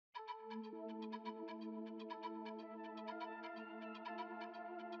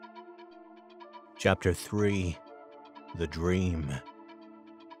Chapter 3. The Dream.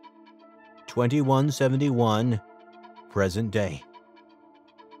 2171, present day.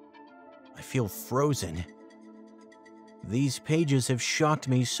 I feel frozen. These pages have shocked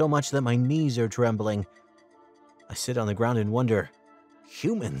me so much that my knees are trembling. I sit on the ground and wonder,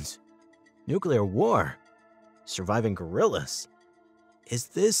 humans? Nuclear war? Surviving gorillas? Is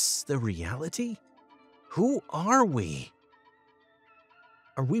this the reality? Who are we?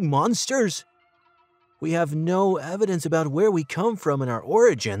 Are we monsters? We have no evidence about where we come from and our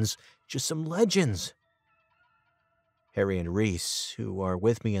origins, just some legends. Harry and Reese, who are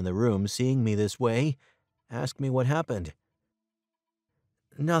with me in the room, seeing me this way, ask me what happened.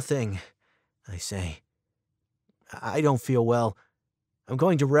 Nothing, I say. I don't feel well. I'm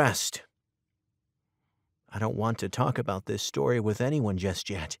going to rest. I don't want to talk about this story with anyone just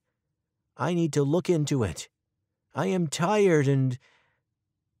yet. I need to look into it. I am tired and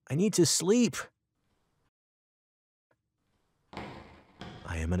I need to sleep.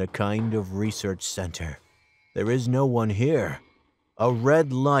 I am in a kind of research center. There is no one here. A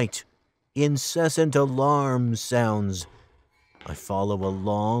red light, incessant alarm sounds. I follow a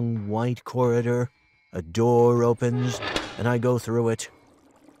long white corridor. A door opens, and I go through it.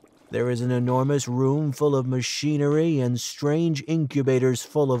 There is an enormous room full of machinery and strange incubators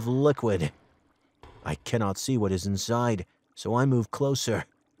full of liquid. I cannot see what is inside, so I move closer.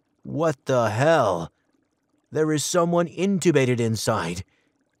 What the hell? There is someone intubated inside.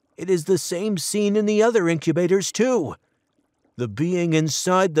 It is the same scene in the other incubators, too. The being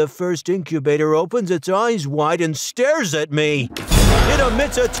inside the first incubator opens its eyes wide and stares at me. It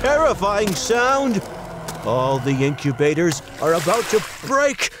emits a terrifying sound. All the incubators are about to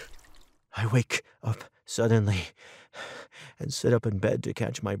break. I wake up suddenly and sit up in bed to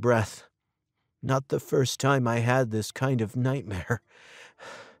catch my breath. Not the first time I had this kind of nightmare,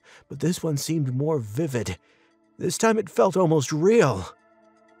 but this one seemed more vivid. This time it felt almost real.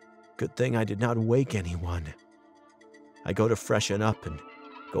 Good thing I did not wake anyone. I go to freshen up and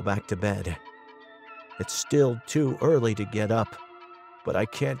go back to bed. It's still too early to get up, but I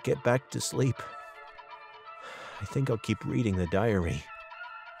can't get back to sleep. I think I'll keep reading the diary.